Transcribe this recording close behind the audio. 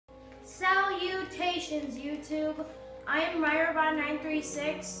Salutations, YouTube. I am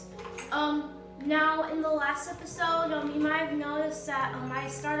RyderBot936. Now in the last episode, you might have noticed that I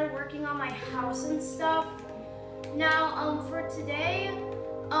started working on my house and stuff. Now, for today,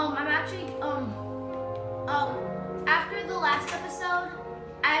 I'm actually after the last episode,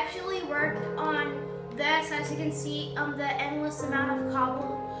 I actually worked on this. As you can see, the endless amount of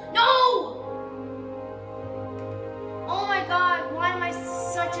cobble. No! Oh my God! Why am I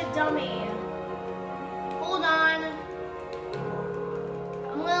such a dummy? Hold on.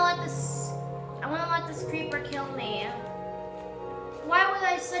 I'm gonna let this creeper kill me. Why was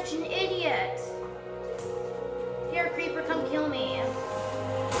I such an idiot? Here, creeper, come kill me.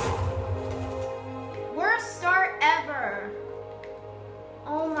 Worst start ever.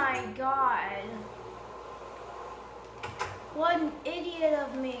 Oh my God. What an idiot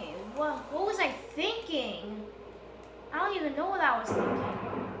of me. What was I thinking? I don't even know what I was thinking.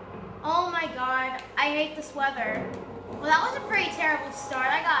 Oh my God, I hate this weather. Well, that was a pretty terrible start,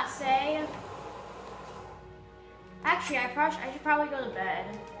 I gotta say. Actually, I should probably go to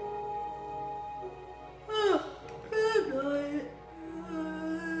bed. Good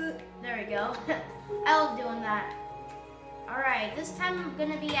night. There we go. I love doing that. Alright, this time I'm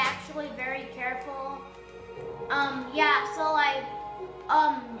gonna be actually very careful. Yeah, so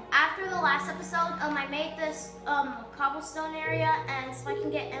after the last episode, I made this cobblestone area, and so I can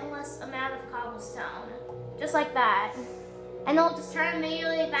get endless amount of cobblestone, just like that, and it'll just turn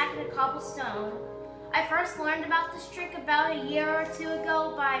immediately back into cobblestone. I first learned about this trick about a year or two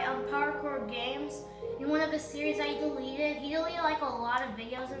ago by Parkour Games in one of his series I deleted. He deleted like a lot of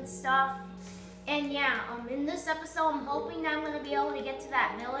videos and stuff, and yeah, in this episode, I'm hoping that I'm gonna be able to get to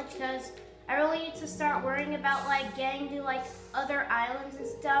that village because I really need to start worrying about getting to other islands and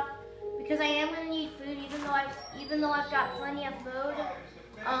stuff, because I am gonna need food even though I've got plenty of food.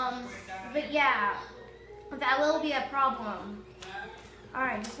 But yeah, that will be a problem. All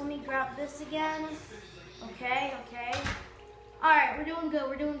right, just let me grab this again. Okay. All right, we're doing good.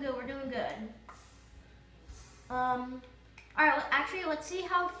 All right, actually, let's see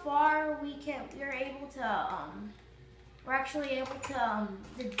how far we're able to we're actually able to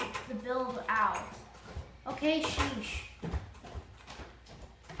build out. Okay, sheesh.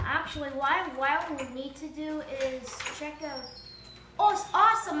 Actually, what we need to do is check out. Oh, it's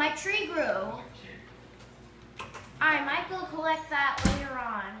awesome! My tree grew. I might go collect that later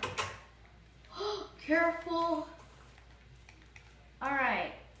on. Careful. All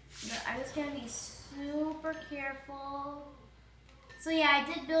right, I'm just gonna be super careful. So yeah, I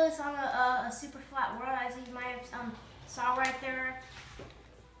did build this on a super flat world, as you might have saw right there.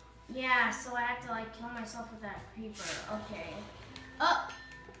 Yeah, so I had to kill myself with that creeper. Okay. Oh!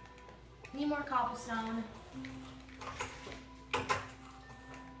 Need more cobblestone.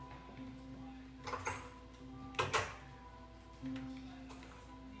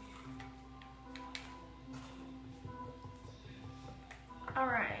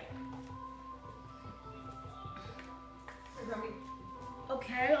 Alright.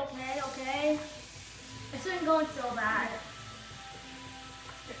 Okay. This isn't going so bad.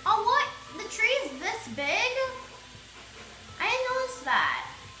 Oh, what? The tree is this big? I didn't notice that.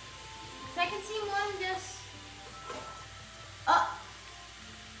 So I can see one just... Oh,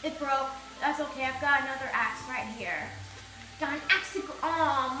 it broke. That's okay. I've got another axe right here. Got an axe to go...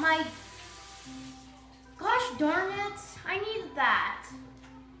 Oh, my... Gosh darn it. I needed that.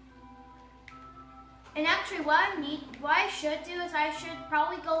 And actually, what I should do is I should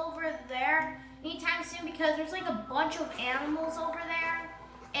probably go over there anytime soon, because there's a bunch of animals over there,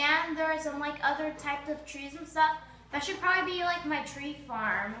 and there's some other types of trees and stuff. That should probably be my tree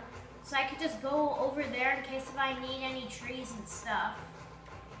farm, so I could just go over there in case if I need any trees and stuff.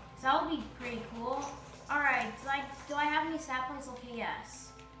 So that would be pretty cool. All right, do I have any saplings? Okay,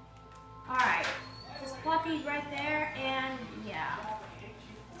 yes. All right, just plop these right there, and yeah.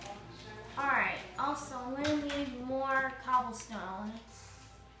 Alright, also I'm going to need more cobblestone.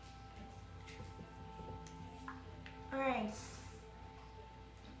 Alright.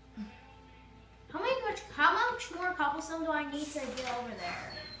 How much more cobblestone do I need to get over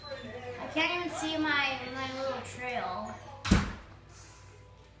there? I can't even see my little trail.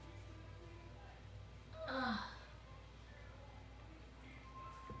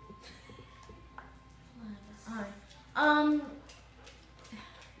 Alright.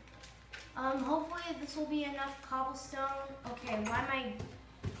 Hopefully this will be enough cobblestone. Okay, why am I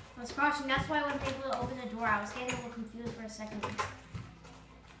was crouching? That's why I wasn't able to open the door. I was getting a little confused for a second.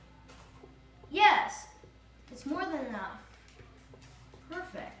 Yes, it's more than enough.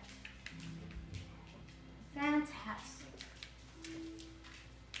 Perfect. Fantastic.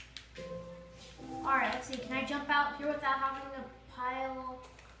 see, can I jump out here without having to pile?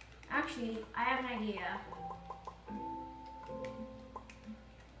 Actually, I have an idea.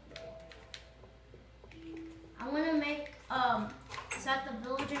 I'm gonna make, so that the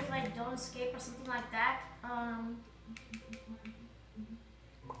villagers, like, don't escape or something like that.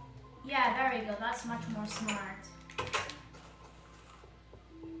 Yeah, there we go. That's much more smart.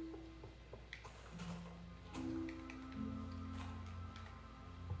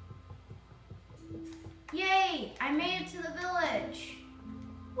 Yay! I made it to the village.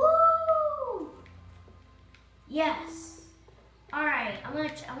 Woo! Yes. All right. I'm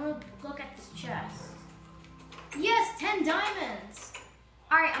gonna look at this chest. Yes, 10 diamonds.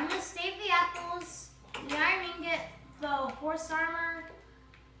 All right. I'm gonna save the apples, the iron ingot, the horse armor,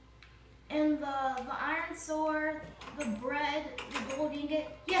 and the iron sword, the bread, the gold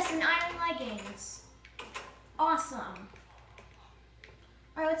ingot. Yes, and iron leggings. Awesome.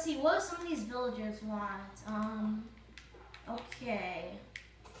 All right, let's see. What do some of these villagers want? Okay.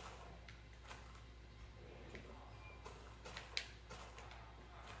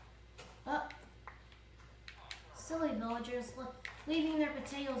 Oh. Silly villagers leaving their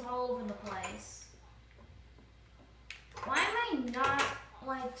potatoes all over the place. Why am I not,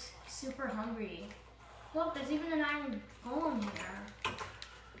 like, super hungry? Look, there's even an iron golem here. All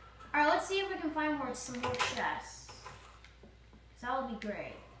right, let's see if we can find some more chests. That would be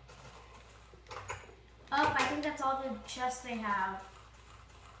great. Oh, I think that's all the chests they have.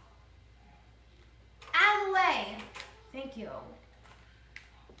 Out of the way! Thank you.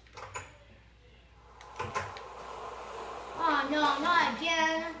 Oh no, not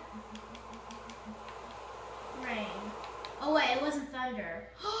again. Rain. Oh wait, it wasn't thunder.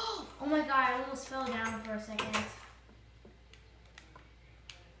 Oh my god, I almost fell down for a second.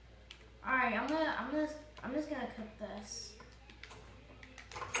 Alright, I'm just gonna cook this.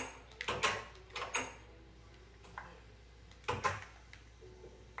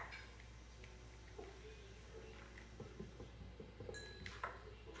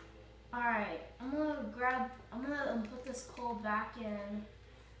 Alright, I'm gonna put this coal back in,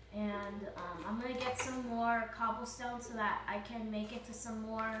 and I'm gonna get some more cobblestone so that I can make it to some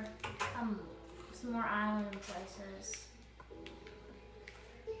more island places.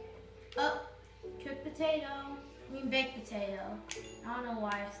 Oh, cooked potato. I mean baked potato. I don't know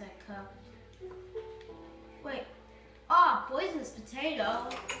why I said cooked. Wait. Oh, poisonous potato.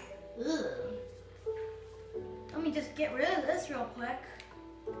 Ugh. Let me just get rid of this real quick.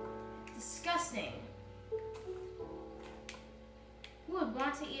 Disgusting. Who would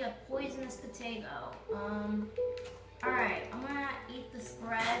want to eat a poisonous potato? Alright, I'm gonna eat this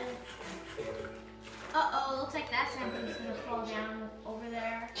bread. Uh-oh, looks like that something's gonna fall down over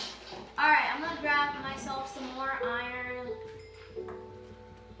there. Alright, I'm gonna grab myself some more iron.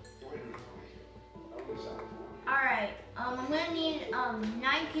 Alright, I'm gonna need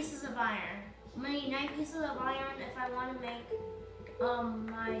 9 pieces of iron. I'm gonna need 9 pieces of iron if I want to make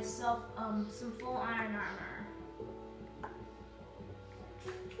myself some full iron armor.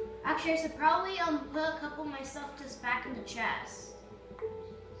 Actually, I should probably put a couple of my stuff just back in the chest.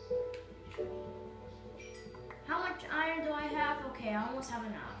 How much iron do I have? Okay, I almost have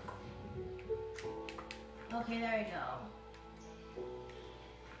enough. Okay, there we go.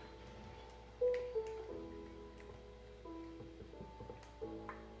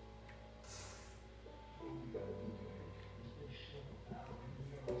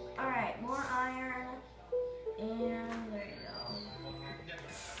 Alright, more iron, and there you go.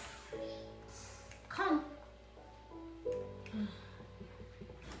 Come.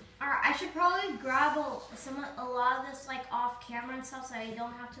 Alright, I should probably grab a lot of this like off camera and stuff so I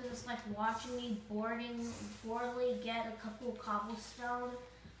don't have to just like watching me boredly get a couple of cobblestone,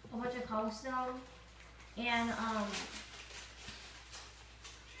 a bunch of cobblestone, and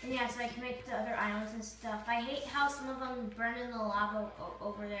yeah, so I can make the other islands and stuff. I hate how some of them burn in the lava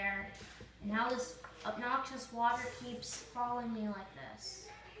over there, and how this obnoxious water keeps following me like this.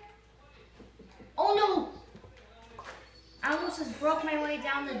 Oh no! I almost just broke my way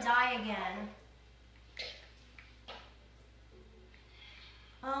down to die again.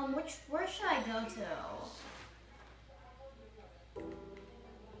 Where should I go to?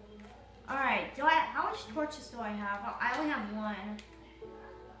 Alright, how much torches do I have? I only have 1.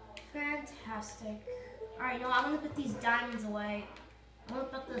 Fantastic. Alright, no, I'm gonna put these diamonds away. I'm gonna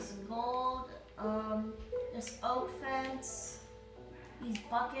put this gold, this oak fence, these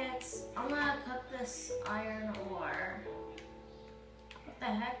buckets. I'm gonna cook this iron ore. What the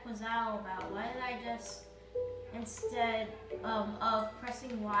heck was that all about? Why did I just, instead of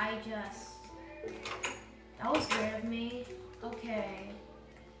pressing Y, that was weird of me. Okay.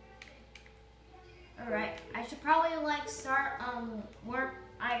 Alright, I should probably like start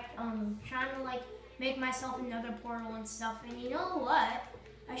trying to like make myself another portal and stuff. And you know what?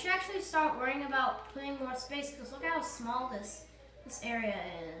 I should actually start worrying about putting more space, because look how small this area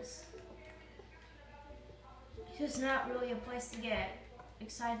is. It's just not really a place to get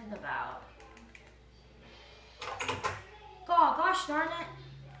excited about. Oh gosh darn it.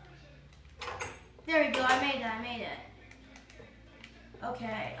 There we go, I made it.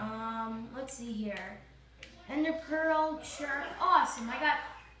 Okay, let's see here. Ender Pearl, chirp, awesome. I got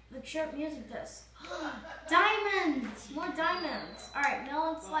the chirp music disc. Diamonds! More diamonds! Alright,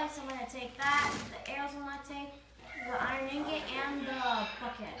 melon slice, I'm gonna take that. The arrows I'm gonna take. The iron ingot and the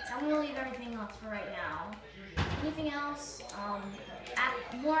bucket. I'm gonna leave everything else for right now. Anything else?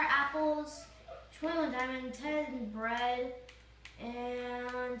 More apples, 21 diamond, 10 bread,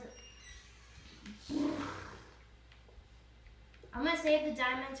 and I'm gonna save the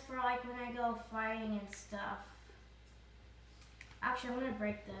diamonds for like when I go fighting and stuff. Actually, I'm gonna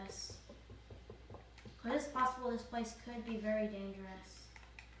break this. Because it's possible this place could be very dangerous.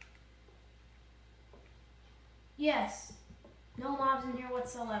 Yes. No mobs in here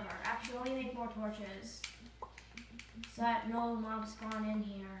whatsoever. Actually, let me make more torches. So that no mobs spawn in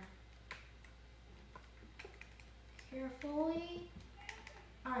here. Carefully.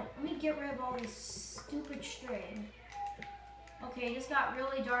 Alright, let me get rid of all this stupid string. Okay, it just got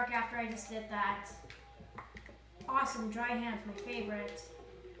really dark after I just did that. Awesome, dry hands, my favorite.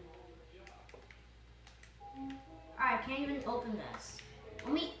 Alright, can't even open this.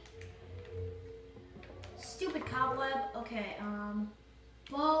 Let me... Stupid cobweb. Okay,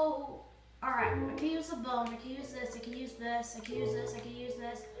 bow. Alright, I can use the bow, I can use this, I can use this, I can use this, I can use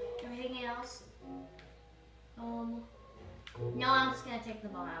this. Everything else. No, I'm just gonna take the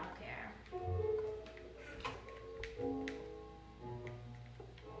bow, I don't care.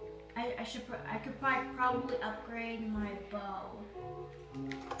 I could probably upgrade my bow.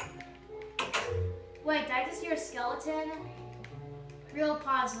 Wait, did I just hear a skeleton? Real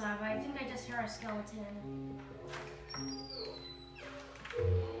positive, I think I just heard a skeleton.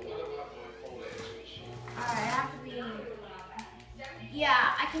 Alright, I have to be...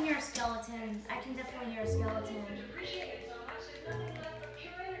 Yeah, I can hear a skeleton. I can definitely hear a skeleton.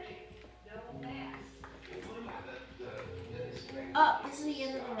 Oh, this is the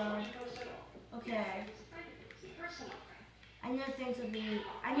end of the road. Okay. I knew things would be...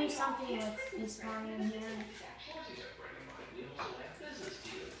 I knew something would be spawning in here.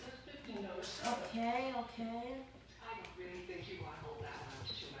 Okay, okay.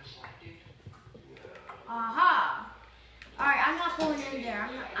 Aha! Alright, I'm not going in there.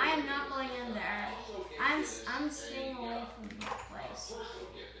 I am not going in there. I'm staying away from that place.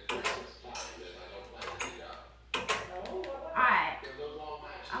 Alright.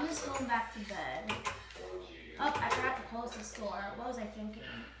 I'm just going back to bed. Oh, I forgot to close the store. What was I thinking?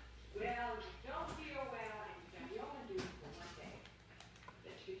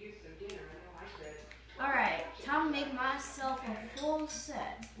 Alright, time to make myself a full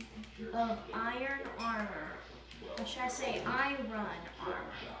set of iron armor. Or should I say iron armor?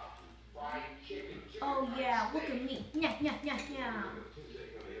 Oh yeah, look at me. Yeah, yeah, yeah, yeah.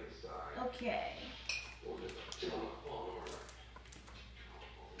 Okay.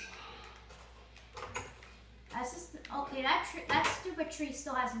 Okay, that stupid tree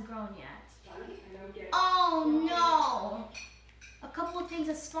still hasn't grown yet. Oh no! A couple of things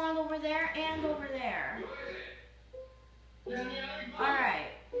have spawned over there and over there.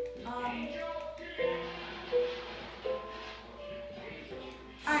 Alright.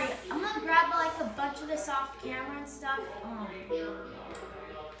 Alright, I'm gonna grab like a bunch of this off camera and stuff.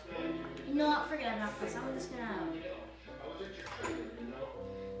 You know what? Forget about this. I'm just gonna...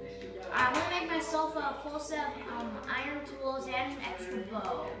 I'm gonna make myself a full set of iron tools and an extra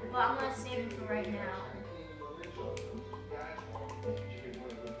bow, but I'm gonna save them for right now.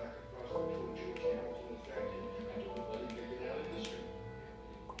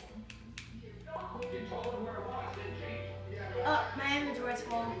 Oh, my inventory's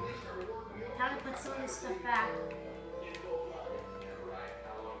full. Time to put some of this stuff back.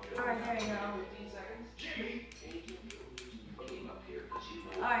 Alright, there we go.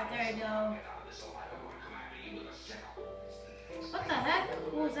 Alright, there we go. What the heck?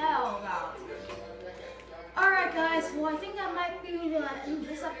 What was that all about? Alright guys, well I think that might be the end of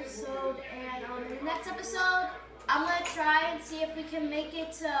this episode, and in the next episode, I'm going to try and see if we can make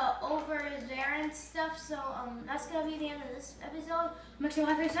it to over there and stuff, so that's going to be the end of this episode. Make sure you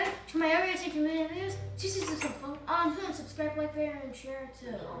like, subscribe to my area, take community videos, see some fun, subscribe, like, favorite, and share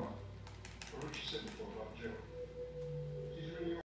too.